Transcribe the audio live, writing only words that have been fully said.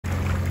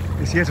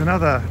It's yet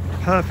another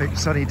perfect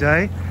sunny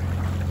day.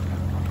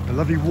 A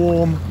lovely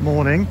warm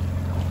morning,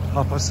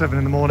 7:30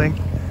 in the morning,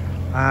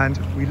 and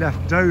we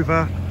left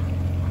Dover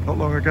not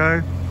long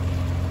ago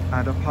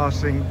and are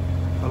passing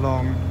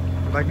along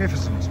the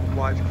magnificent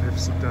white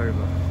cliffs of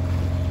Dover.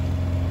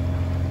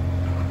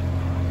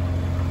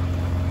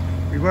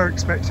 We were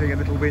expecting a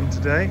little wind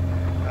today.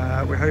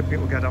 We're hoping it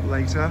will get up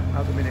later.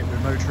 At the minute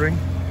we're motoring.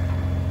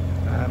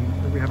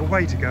 But we have a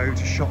way to go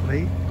to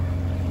Shotley,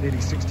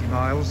 nearly 60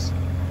 miles.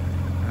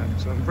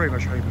 So I'm very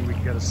much hoping we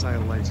can get a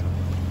sail later.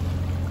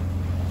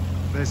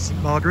 There's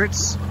St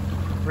Margaret's,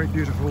 very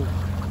beautiful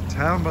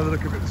town by the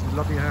look of it. There's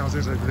lovely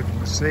houses overlooking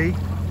the sea.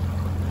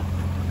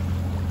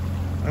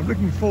 I'm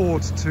looking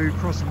forward to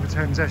crossing the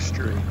Thames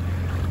Estuary.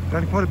 I've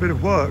done quite a bit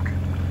of work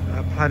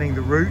planning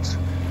the route,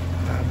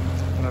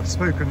 and I've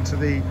spoken to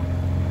the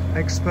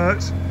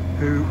expert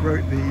who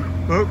wrote the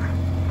book,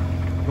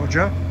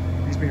 Roger.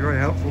 He's been very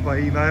helpful by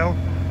email,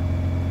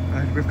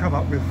 and we've come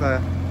up with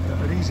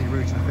an easy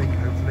route, I think,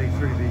 hopefully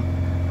through the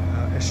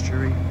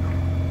estuary.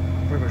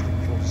 I'm very much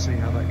looking forward to seeing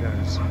how that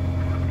goes.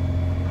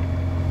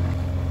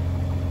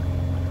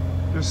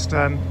 Just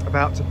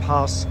about to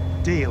pass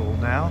Deal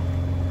now.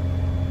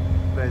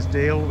 There's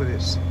Deal with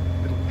its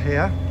little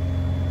pier,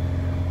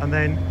 and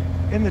then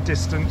in the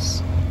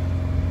distance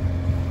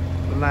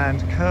the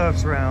land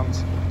curves round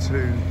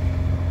to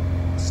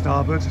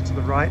starboard, to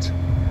the right,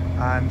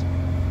 and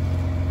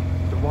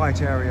the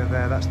white area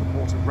there, that's the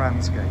port of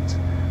Ramsgate.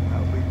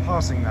 We'll be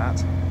passing that,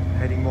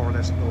 heading more or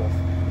less north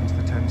into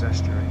the Thames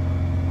Estuary.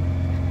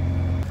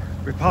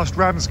 We've passed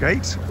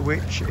Ramsgate,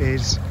 which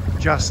is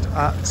just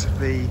at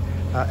the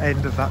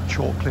end of that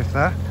chalk cliff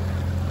there.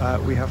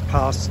 We have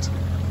passed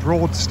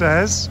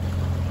Broadstairs.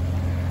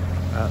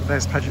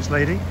 There's Paget's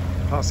Lady,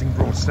 passing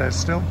Broadstairs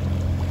still.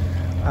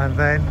 And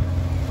then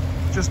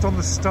just on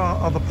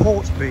the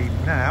port beam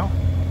now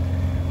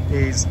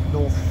is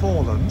North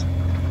Foreland.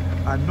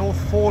 And North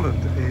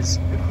Foreland is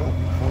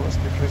important for us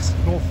because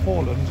North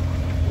Foreland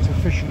is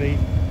officially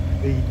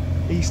the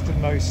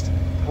easternmost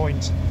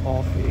point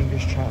of the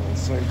English Channel.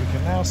 So we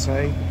can now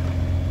say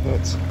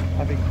that,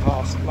 having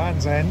passed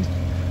Land's End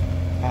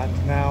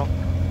and now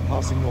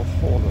passing North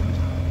Foreland,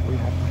 we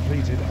have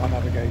completed our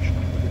navigation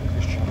of the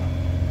English Channel.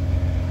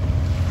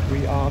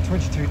 We are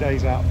 22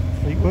 days out from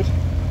Fleetwood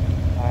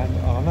and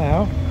are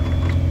now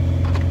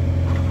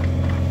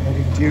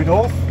heading due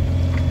north.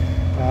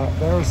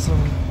 There are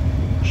some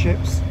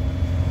ships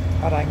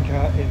at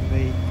anchor in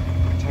the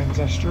Thames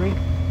Estuary,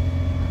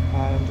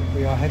 and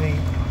we are heading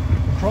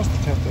across the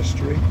Thames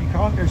Estuary. You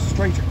can't go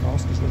straight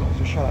across because there's lots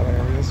of shallow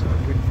areas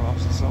and wind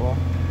farms and so on.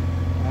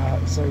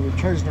 So we've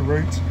chosen a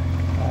route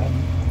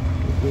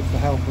with the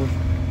help of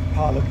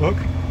Pilot Book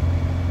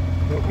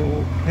that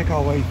will pick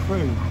our way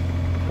through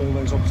all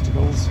those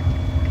obstacles,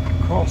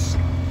 across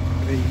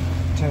the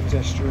Thames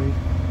Estuary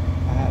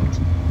and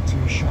to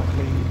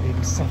Shotley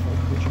in Suffolk,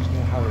 which is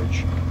near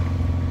Harwich.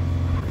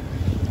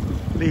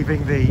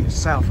 Leaving the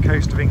south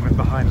coast of England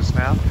behind us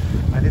now,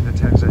 and in the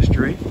Thames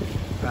Estuary,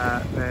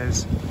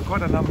 there's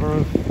quite a number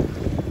of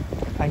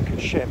anchored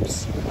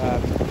ships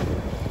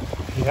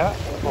here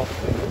off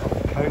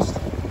the coast.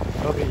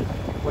 They'll be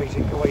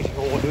awaiting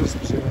orders,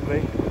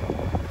 presumably.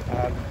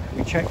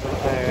 We checked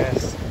with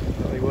AIS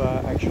that they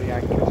were actually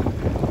anchored at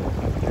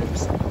the Cape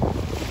St.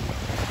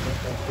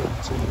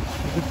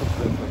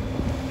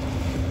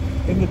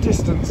 In the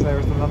distance there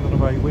is the London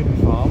Array wind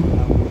farm,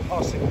 and we're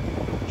passing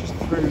just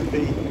through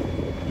the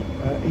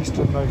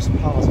easternmost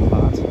part of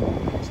that,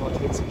 so I'll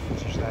take some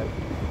footage then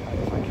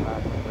if I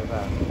can when we're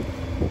there.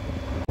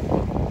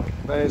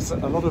 There's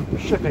a lot of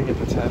shipping in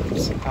the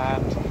Thames,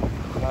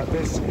 and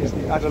this is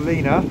the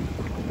Adelina,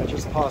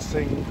 just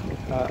passing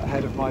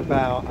ahead of my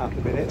bow at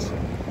the minute.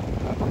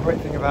 The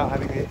great thing about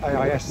having the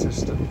AIS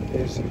system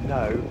is you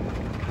know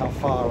how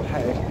far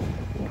ahead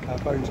a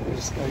boat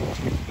is going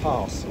to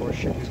pass, or a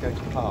ship is going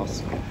to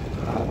pass.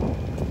 And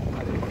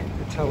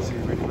it tells you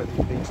really whether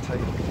you need to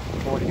take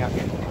boarding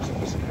action on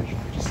this occasion.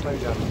 We just slow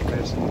down a little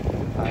bit,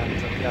 and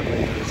the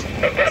Adelina is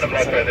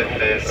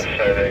this is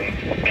shoaling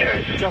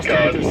just in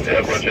the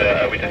distance.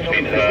 Roger, we did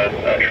speak to her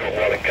a short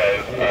while ago,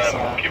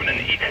 given an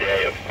ETA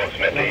of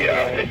approximately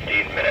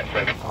 15 minutes.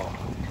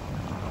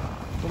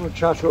 I'm going to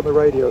chat you on the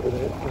radio at the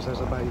minute because there's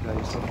a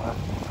mayday somewhere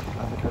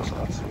and the Coast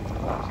Guard's seeing to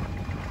that.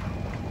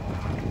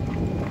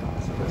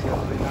 So there's the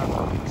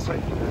Adelina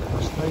safely there.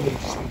 There's no need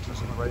to speak to us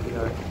on the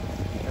radio,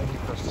 only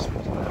for us to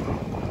speak to them.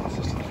 The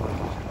system's ready.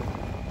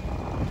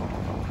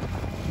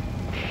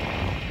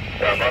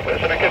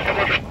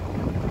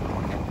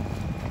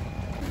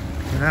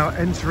 We're now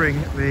entering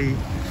the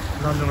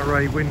London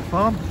Array wind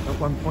farm, at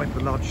one point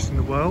the largest in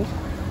the world.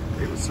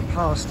 It was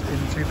surpassed in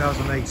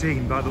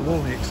 2018 by the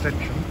Walney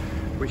extension,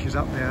 which is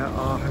up near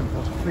our home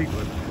port of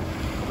Fleetwood,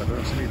 but there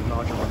are some even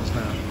larger ones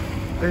now.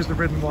 There's the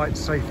red and white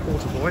safe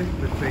water buoy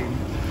we've been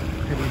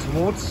heading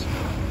towards,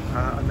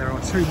 and there are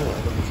two more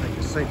that will take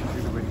us safely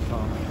through the wind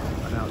farm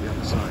and out the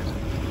other side.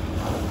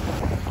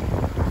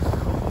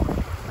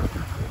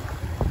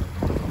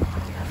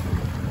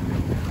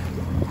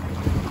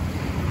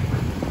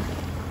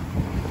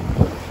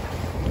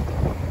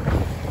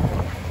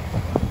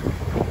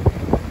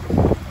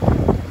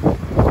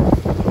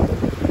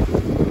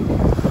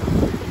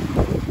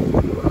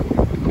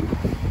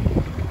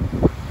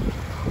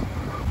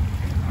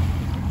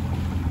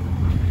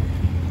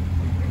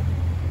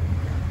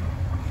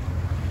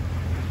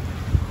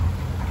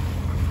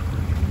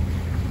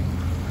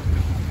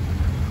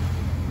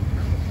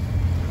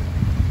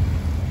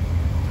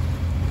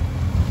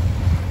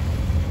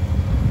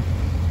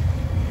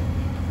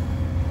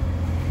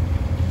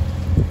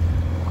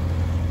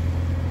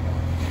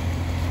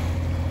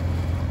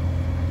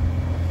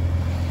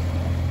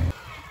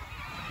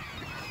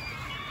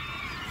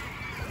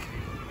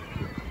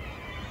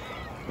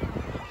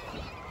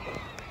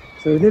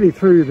 So we're nearly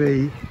through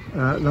the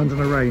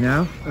London Array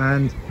now,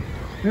 and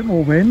a bit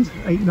more wind,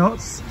 8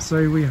 knots,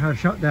 so we have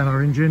shut down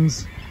our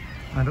engines,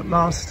 and at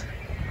last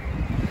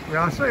we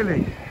are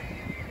sailing,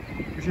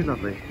 which is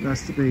lovely.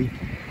 Nice to be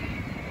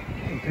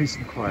in peace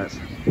and quiet.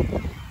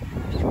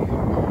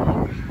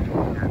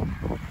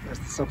 There's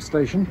the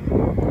substation,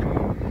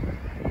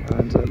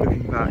 and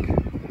looking back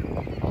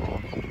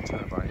on the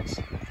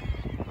turbines.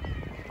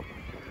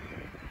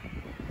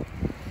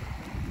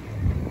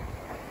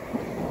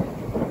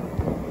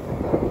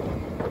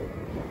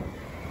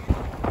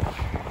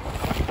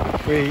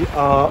 We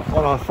are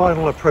on our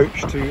final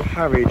approach to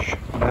Harwich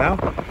now.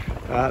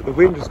 The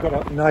wind has got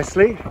up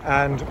nicely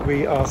and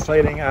we are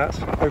sailing at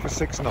over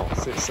 6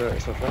 knots. It's a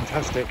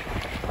fantastic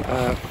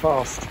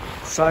fast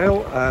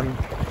sail,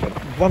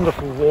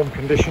 wonderful warm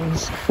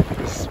conditions.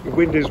 The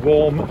wind is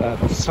warm,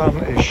 the sun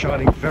is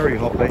shining very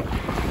hotly.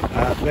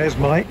 There's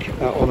Mike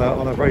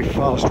on a very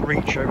fast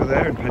reach over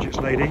there in Paget's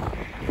Lady,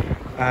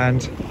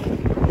 and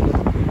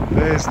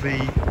there's the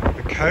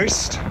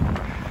coast.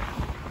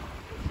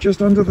 Just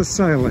under the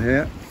sail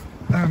here,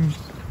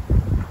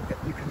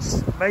 you can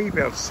maybe be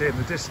able to see in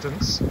the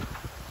distance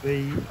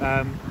the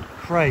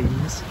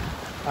cranes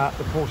at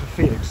the port of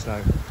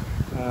Felixstowe.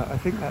 I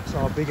think that's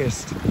our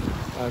biggest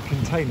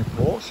container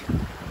port.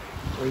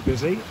 Very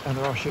busy, and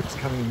there are ships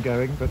coming and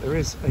going, but there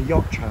is a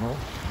yacht channel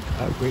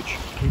which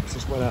keeps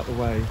us well out of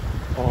the way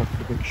of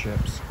the big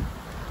ships.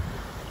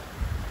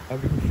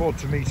 I'm looking forward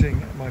to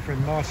meeting my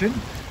friend Martin,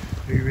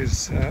 who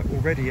is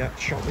already at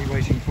Shotley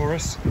waiting for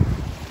us.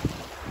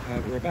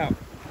 We're about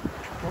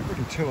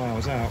probably 2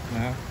 hours out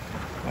now.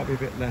 Might be a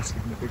bit less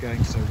given that we're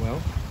going so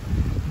well.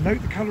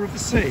 Note the colour of the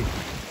sea.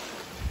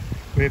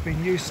 We've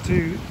been used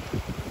to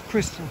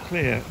crystal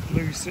clear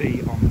blue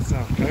sea on the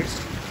south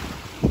coast,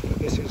 but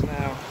this is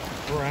now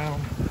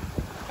brown,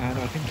 and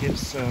I think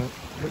it's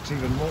looks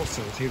even more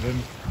silty than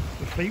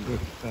the Fleetwood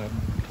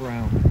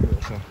brown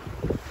water.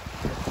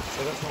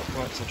 So that's not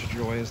quite such a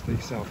joy as the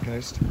south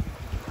coast.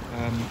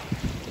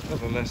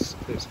 Nevertheless,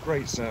 it's a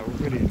great sail,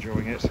 really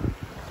enjoying it.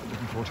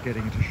 Looking forward to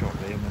getting into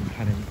Shotley and then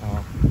planning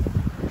our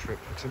trip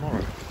for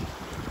tomorrow.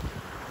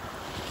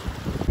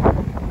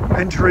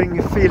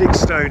 Entering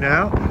Felixstowe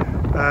now,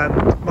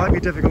 and might be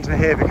difficult to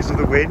hear because of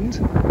the wind,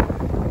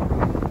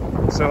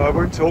 so I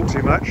won't talk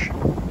too much.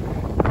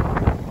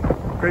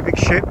 Great big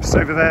ships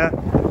over there.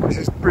 This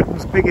is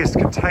Britain's biggest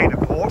container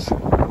port.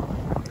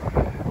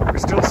 We're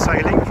still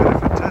sailing for a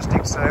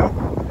fantastic sail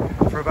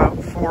for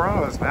about 4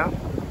 hours now,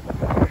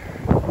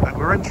 and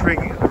we're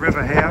entering the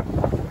river here.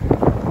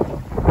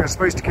 We're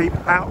supposed to keep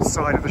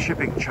outside of the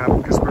shipping channel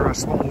because we're a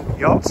small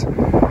yacht. So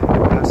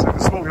the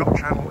small yacht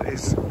channel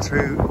is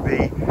to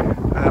the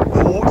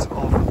port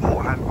of the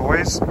port hand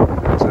buoys. So we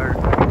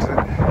need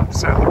to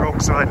sail the wrong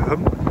side of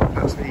them.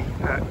 That's the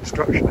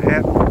instruction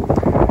here.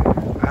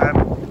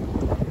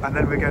 And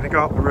then we're going to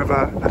go up the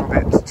river a little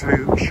bit to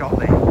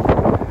Shotley.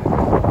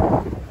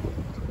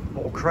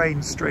 More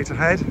cranes straight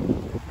ahead.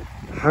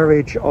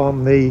 Harwich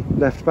on the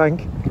left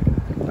bank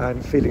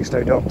and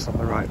Felixstowe docks on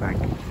the right bank.